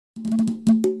You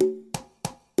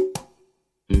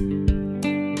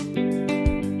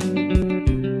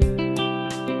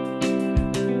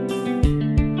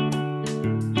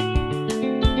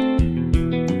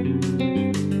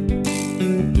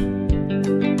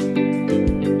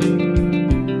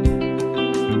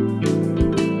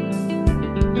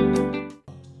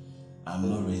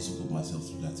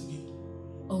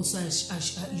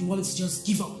want me to just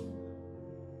give up?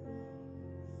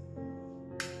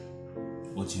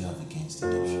 What do you have against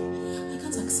adoption? I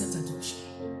can't accept adoption.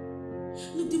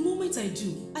 Look, the moment I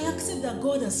do, I accept that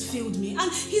God has failed me,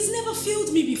 and He's never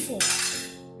failed me before.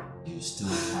 You still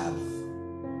have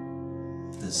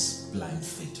this blind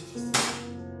faith.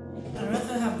 I'd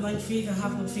rather have blind faith than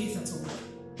have no faith at all.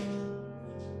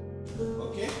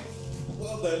 Okay,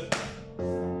 well then,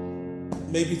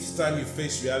 maybe it's time you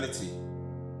face reality.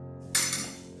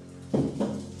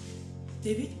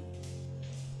 David?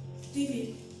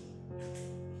 David?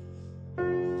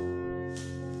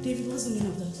 David, what's the meaning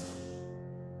of that?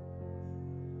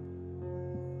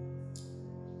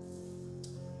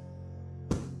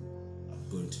 I'm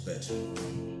going to bed.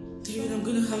 David, I'm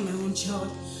going to have my own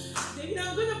child. David,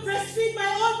 I'm going to breastfeed my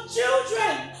own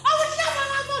children! I will never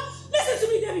have a... Listen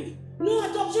to me, David! No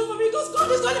adoption for me because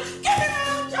God is going to give me my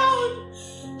own child!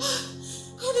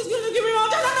 God is going to give me my own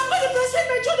child and I'm going to breastfeed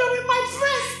my children with my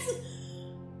breast!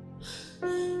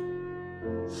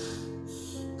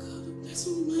 God, bless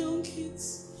me with my own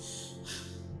kids.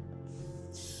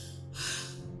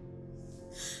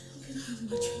 I'm gonna have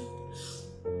my child.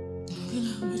 I'm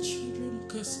gonna have my children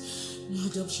because no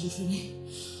adoption for me.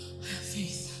 I have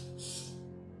faith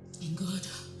in God.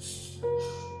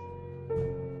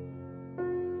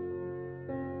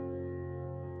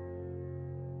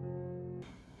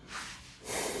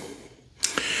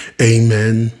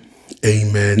 Amen,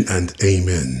 amen, and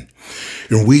amen.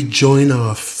 And we join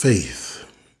our faith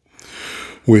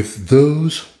with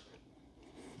those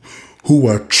who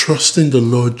are trusting the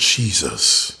Lord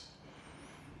Jesus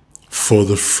for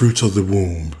the fruit of the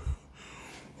womb.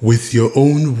 With your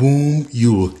own womb,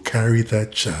 you will carry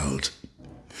that child.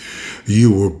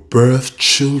 You will birth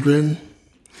children.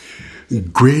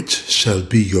 Great shall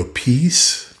be your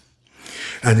peace.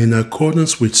 And in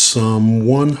accordance with Psalm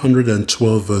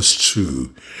 112 verse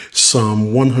 2,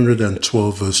 Psalm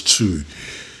 112 verse 2,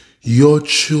 your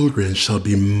children shall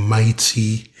be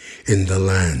mighty in the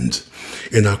land.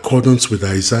 In accordance with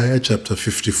Isaiah chapter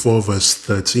 54 verse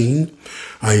 13,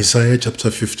 Isaiah chapter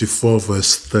 54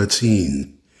 verse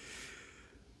 13,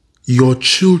 your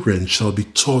children shall be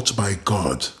taught by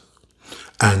God,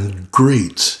 and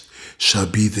great shall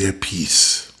be their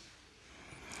peace.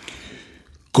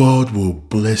 God will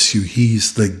bless you. He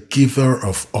is the giver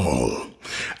of all.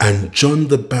 And John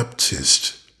the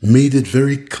Baptist made it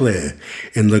very clear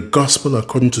in the Gospel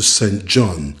according to St.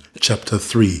 John chapter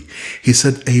 3. He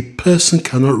said, a person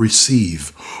cannot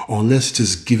receive unless it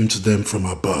is given to them from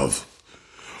above.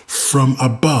 From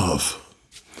above,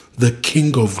 the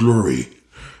King of glory,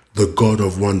 the God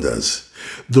of wonders,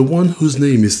 the one whose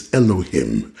name is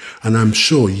Elohim, and I'm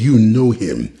sure you know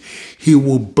him. He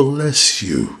will bless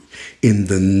you in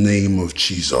the name of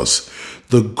Jesus.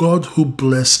 The God who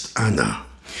blessed Anna,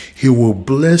 he will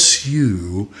bless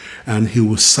you and he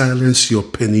will silence your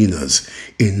peninas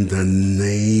in the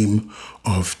name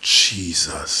of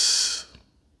Jesus.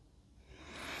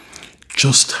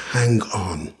 Just hang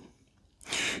on.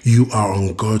 You are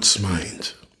on God's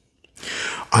mind.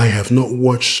 I have not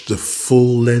watched the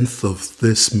full length of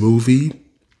this movie.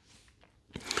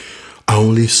 I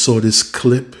only saw this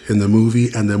clip in the movie,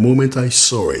 and the moment I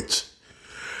saw it,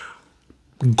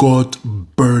 God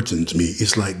burdened me.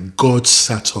 It's like God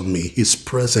sat on me. His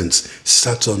presence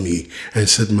sat on me and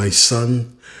said, my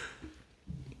son,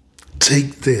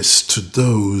 take this to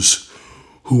those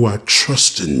who are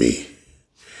trusting me.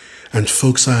 And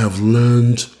folks, I have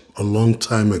learned a long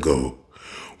time ago,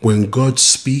 when God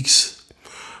speaks,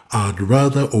 I'd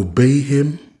rather obey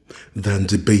him than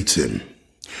debate him.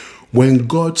 When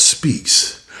God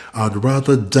speaks, I'd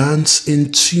rather dance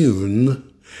in tune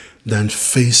than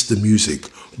face the music.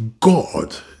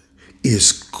 God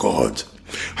is God.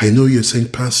 I know you're saying,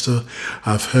 Pastor,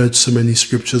 I've heard so many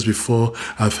scriptures before.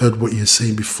 I've heard what you're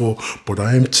saying before. But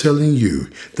I am telling you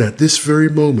that this very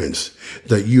moment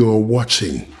that you are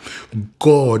watching,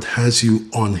 God has you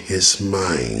on his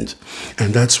mind.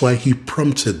 And that's why he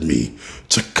prompted me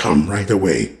to come right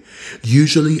away.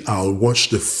 Usually I'll watch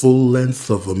the full length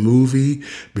of a movie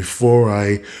before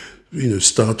I,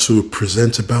 start to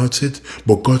present about it.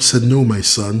 But God said, no, my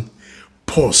son,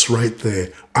 pause right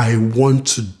there. I want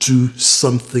to do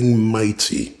something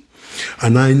mighty.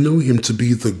 And I know him to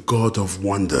be the God of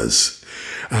wonders.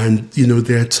 And,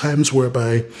 there are times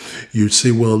whereby you'd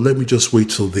say, well, let me just wait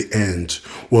till the end.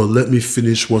 Well, let me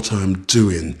finish what I'm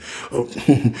doing.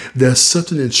 There are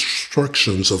certain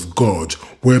instructions of God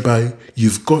whereby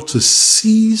you've got to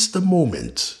seize the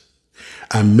moment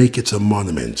and make it a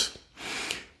monument.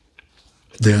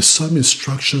 There are some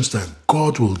instructions that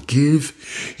God will give.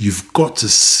 You've got to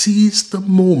seize the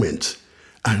moment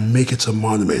and make it a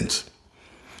monument.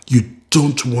 You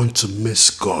don't want to miss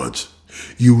God.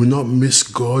 You will not miss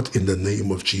God in the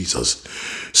name of Jesus.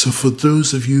 So for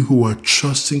those of you who are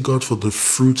trusting God for the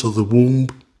fruit of the womb,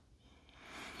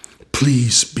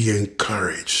 please be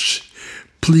encouraged.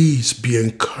 Please be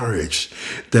encouraged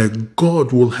that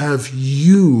God will have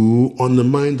you on the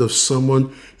mind of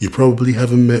someone you probably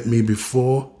haven't met me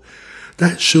before.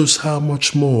 That shows how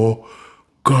much more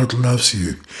God loves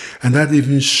you. And that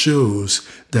even shows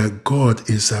that God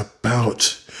is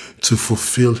about to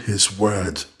fulfill his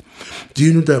word. Do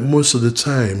you know that most of the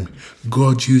time,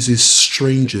 God uses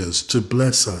strangers to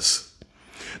bless us?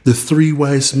 The 3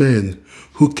 wise men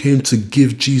who came to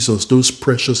give Jesus those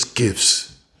precious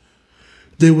gifts,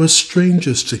 they were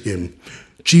strangers to him.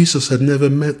 Jesus had never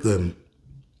met them.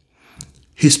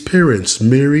 His parents,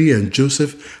 Mary and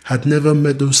Joseph, had never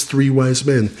met those 3 wise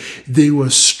men. They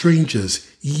were strangers,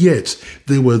 yet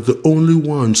they were the only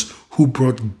ones who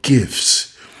brought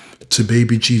gifts to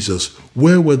baby Jesus.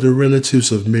 Where were the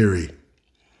relatives of Mary?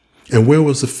 And where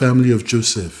was the family of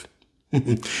Joseph?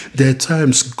 There are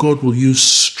times God will use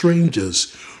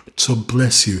strangers to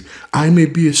bless you. I may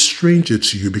be a stranger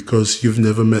to you because you've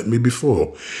never met me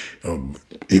before.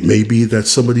 It may be that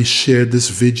somebody shared this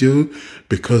video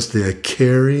because they're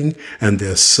caring and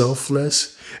they're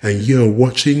selfless and you're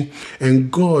watching, and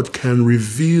God can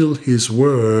reveal his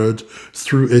word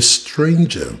through a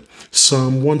stranger.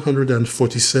 Psalm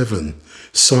 147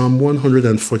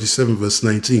 verse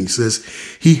 19 says,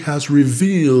 he has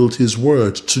revealed his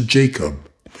word to Jacob.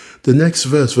 The next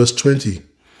verse, verse 20,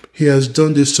 he has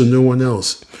done this to no one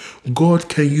else. God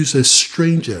can use a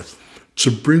stranger to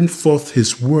bring forth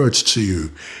his words to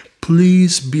you.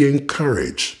 Please be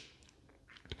encouraged.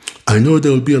 I know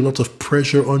there will be a lot of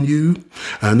pressure on you.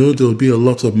 I know there will be a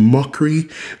lot of mockery.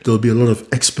 There will be a lot of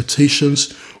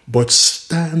expectations, but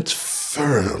stand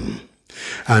firm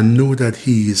and know that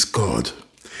he is God.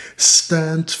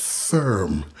 Stand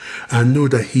firm and know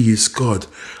that he is God.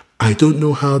 I don't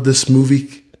know how this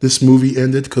movie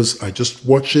ended because I just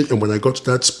watched it, and when I got to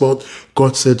that spot,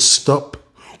 God said stop.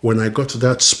 When I got to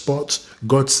that spot,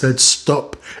 God said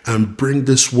stop and bring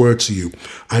this word to you.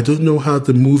 I don't know how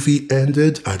the movie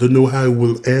ended. I don't know how it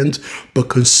will end. But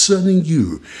concerning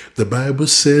you, the Bible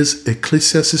says,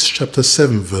 Ecclesiastes chapter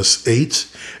 7 verse 8,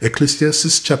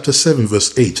 Ecclesiastes chapter 7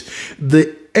 verse 8,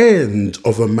 the end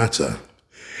of a matter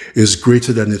is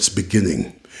greater than its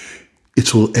beginning.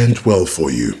 It will end well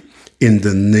for you in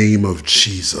the name of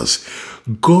Jesus.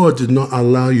 God did not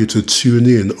allow you to tune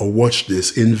in or watch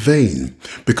this in vain,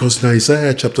 because in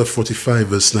Isaiah chapter 45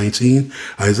 verse 19,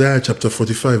 Isaiah chapter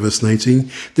 45 verse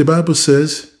 19, the Bible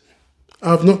says,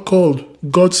 I've not called,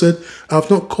 God said,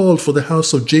 I've not called for the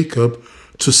house of Jacob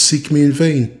to seek me in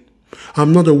vain.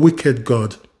 I'm not a wicked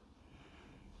God.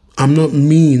 I'm not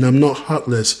mean. I'm not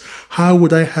heartless. How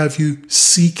would I have you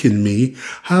seeking me?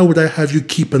 How would I have you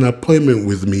keep an appointment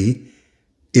with me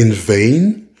in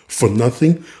vain, for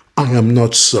nothing? I am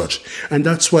not such. And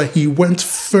that's why he went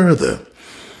further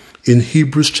in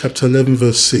Hebrews chapter 11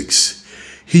 verse 6.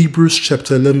 Hebrews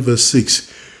chapter 11 verse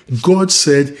 6. God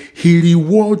said he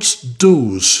rewards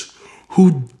those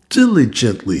who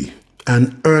diligently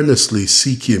and earnestly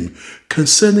seek him.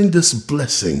 Concerning this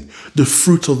blessing, the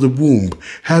fruit of the womb,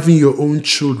 having your own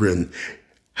children,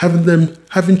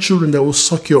 having children that will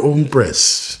suck your own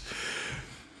breasts.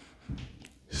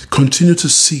 Continue to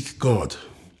seek God.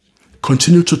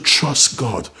 Continue to trust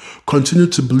God. Continue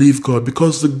to believe God,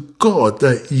 because the God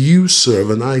that you serve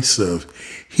and I serve,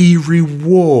 he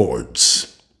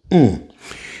rewards.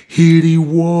 He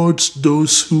rewards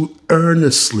those who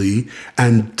earnestly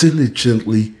and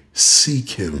diligently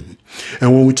seek him.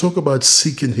 And when we talk about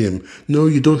seeking him, no,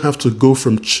 you don't have to go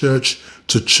from church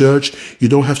to church. You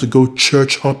don't have to go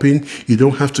church hopping. You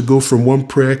don't have to go from one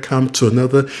prayer camp to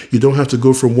another. You don't have to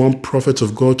go from one prophet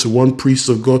of God to one priest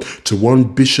of God to one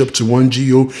bishop to one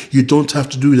GO. You don't have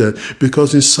to do that,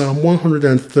 because in Psalm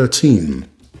 113,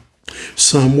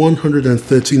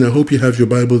 I hope you have your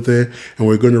Bible there, and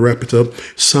we're going to wrap it up.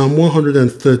 Psalm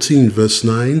 113 verse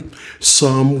 9,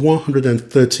 Psalm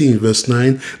 113 verse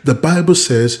 9, the Bible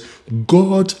says,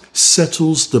 God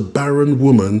settles the barren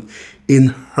woman in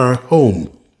her home.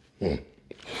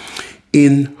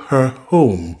 In her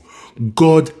home.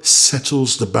 God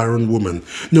settles the barren woman.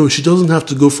 No, she doesn't have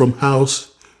to go from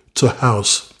house to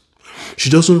house. She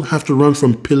doesn't have to run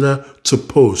from pillar to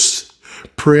post,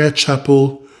 prayer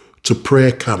chapel to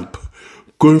prayer camp,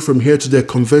 going from here to there,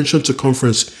 convention to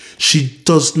conference. She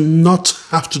does not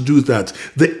have to do that.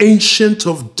 The Ancient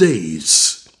of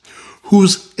Days,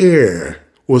 whose air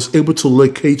was able to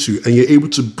locate you and you're able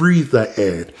to breathe that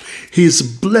air, his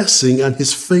blessing and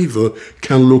his favor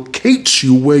can locate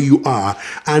you where you are,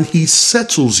 and he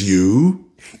settles you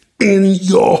in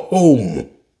your home.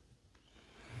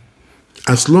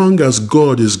 As long as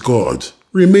God is God,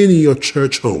 remain in your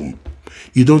church home.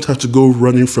 You don't have to go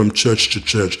running from church to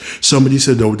church. Somebody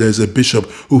said, oh, there's a bishop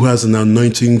who has an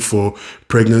anointing for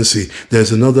pregnancy.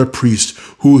 There's another priest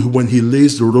who, when he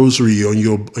lays the rosary on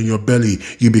your belly,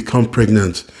 you become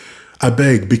pregnant. I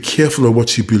beg, be careful of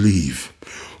what you believe.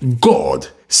 God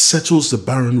settles the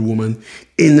barren woman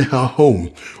in her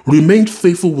home. Remain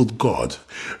faithful with God.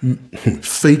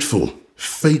 Faithful,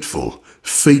 faithful,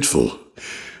 faithful.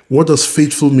 What does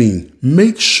faithful mean?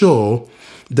 Make sure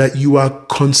that you are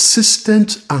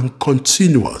consistent and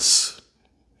continuous.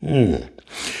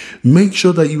 Make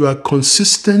sure that you are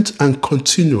consistent and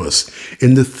continuous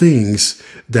in the things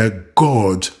that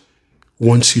God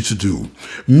wants you to do.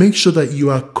 Make sure that you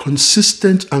are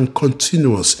consistent and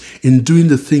continuous in doing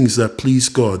the things that please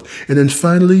God. And then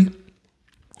finally,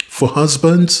 for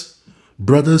husbands,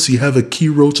 brothers, you have a key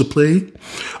role to play.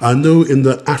 I know in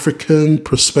the African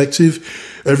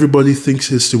perspective, everybody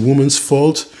thinks it's the woman's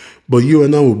fault. But you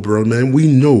and I, bro, man, we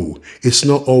know it's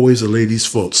not always a lady's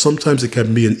fault. Sometimes it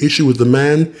can be an issue with the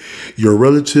man. Your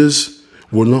relatives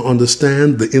will not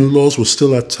understand. The in-laws will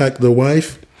still attack the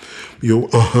wife. We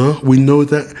know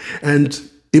that. And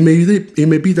it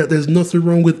may be that there's nothing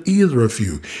wrong with either of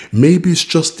you. Maybe it's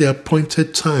just the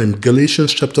appointed time.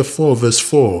 Galatians chapter 4, verse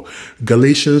 4.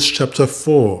 Galatians chapter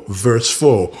 4, verse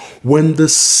 4. When the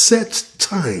set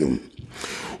time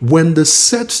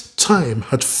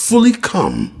had fully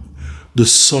come, the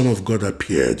Son of God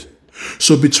appeared.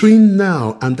 So between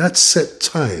now and that set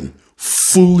time,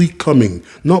 fully coming,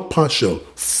 not partial,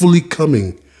 fully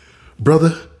coming,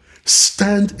 brother,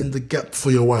 stand in the gap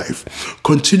for your wife.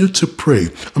 Continue to pray.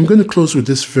 I'm going to close with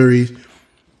this very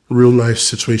real life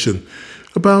situation.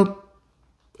 About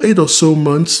 8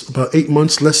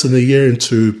 months, less than a year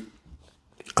into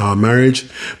our marriage,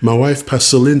 my wife,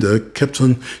 Pastor Linda,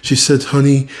 she said,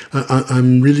 honey,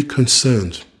 I'm really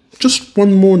concerned. Just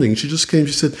one morning, she just came,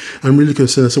 she said, I'm really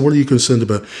concerned. I said, what are you concerned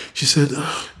about? She said,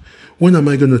 when am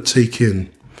I going to take in?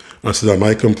 I said, am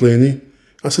I complaining?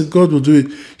 I said, God will do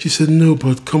it. She said, no,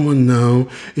 but come on now.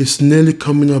 It's nearly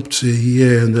coming up to a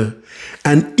year.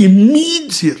 And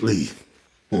immediately,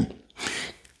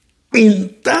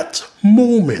 in that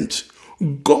moment,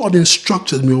 God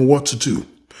instructed me on what to do.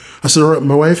 I said, all right,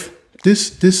 my wife,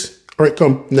 this, all right,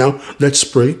 come now, let's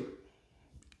pray.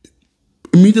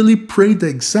 Immediately prayed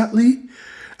exactly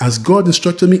as God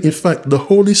instructed me. In fact, the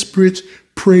Holy Spirit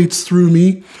prayed through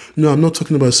me. No, I'm not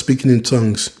talking about speaking in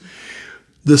tongues.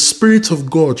 The Spirit of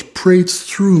God prayed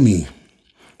through me.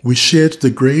 We shared the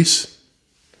grace,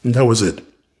 and that was it.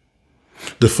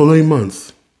 The following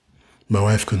month, my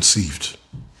wife conceived.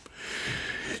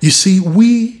 You see,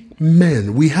 we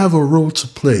men, we have a role to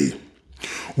play.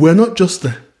 We're not just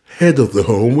the head of the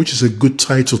home, which is a good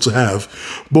title to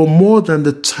have, but more than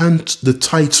the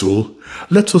title,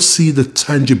 let us see the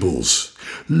tangibles.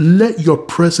 Let your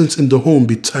presence in the home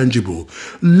be tangible.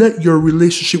 Let your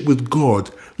relationship with God,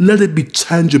 let it be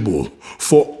tangible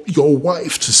for your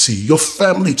wife to see, your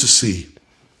family to see.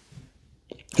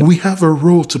 We have a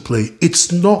role to play.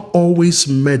 It's not always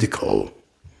medical.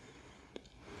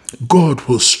 God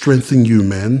will strengthen you,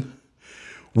 men.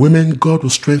 Women, God will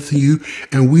strengthen you,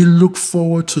 and we look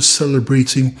forward to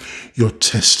celebrating your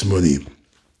testimony.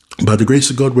 By the grace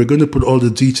of God, we're going to put all the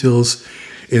details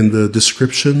in the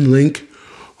description link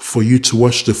for you to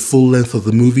watch the full length of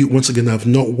the movie. Once again, I've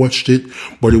not watched it,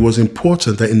 but it was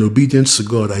important that in obedience to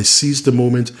God, I seize the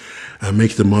moment and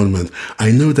make the monument.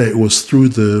 I know that it was through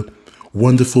the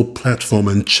wonderful platform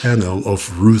and channel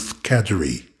of Ruth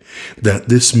Kadiri that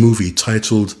this movie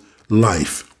titled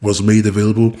Life was made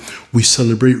available. We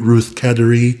celebrate Ruth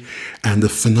Kadiri and the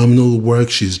phenomenal work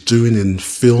she's doing in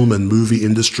film and movie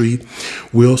industry.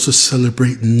 We also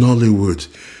celebrate Nollywood.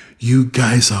 You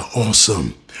guys are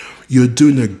awesome. You're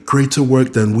doing a greater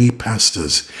work than we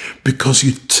pastors because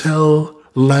you tell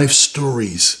life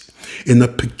stories in a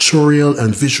pictorial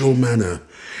and visual manner.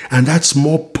 And that's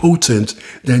more potent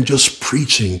than just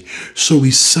preaching. So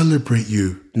we celebrate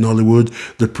you,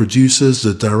 Nollywood, the producers,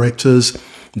 the directors,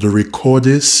 the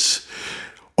recordists,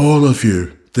 all of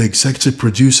you. the executive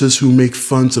producers who make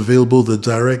funds available, the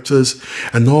directors,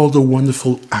 and all the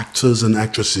wonderful actors and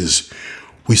actresses.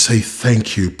 We say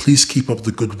thank you. Please keep up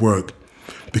the good work,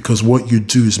 because what you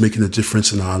do is making a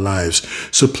difference in our lives.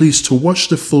 So please, to watch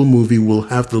the full movie, we'll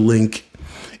have the link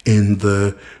in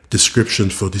the description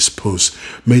for this post.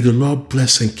 May the Lord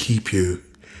bless and keep you.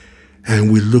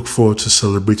 And we look forward to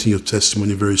celebrating your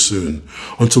testimony very soon.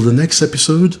 Until the next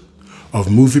episode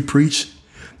of Movie Preach,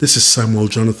 this is Samuel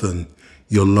Jonathan,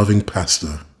 your loving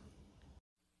pastor.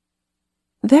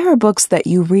 There are books that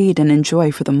you read and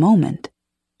enjoy for the moment,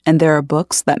 and there are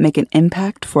books that make an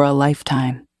impact for a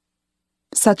lifetime.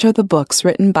 Such are the books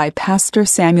written by Pastor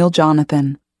Samuel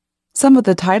Jonathan. Some of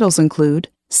the titles include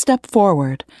Step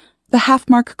Forward, The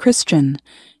Half-Mark Christian,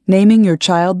 Naming Your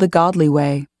Child the Godly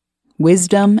Way,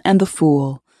 Wisdom and the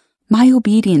Fool, My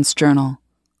Obedience Journal,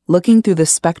 Looking Through the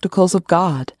Spectacles of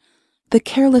God, The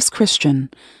Careless Christian,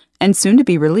 and soon to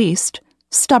be released,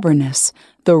 Stubbornness,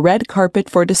 The Red Carpet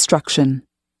for Destruction.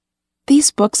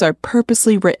 These books are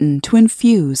purposely written to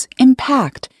infuse,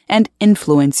 impact, and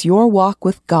influence your walk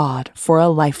with God for a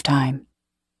lifetime.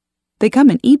 They come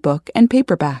in ebook and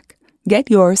paperback. Get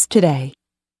yours today.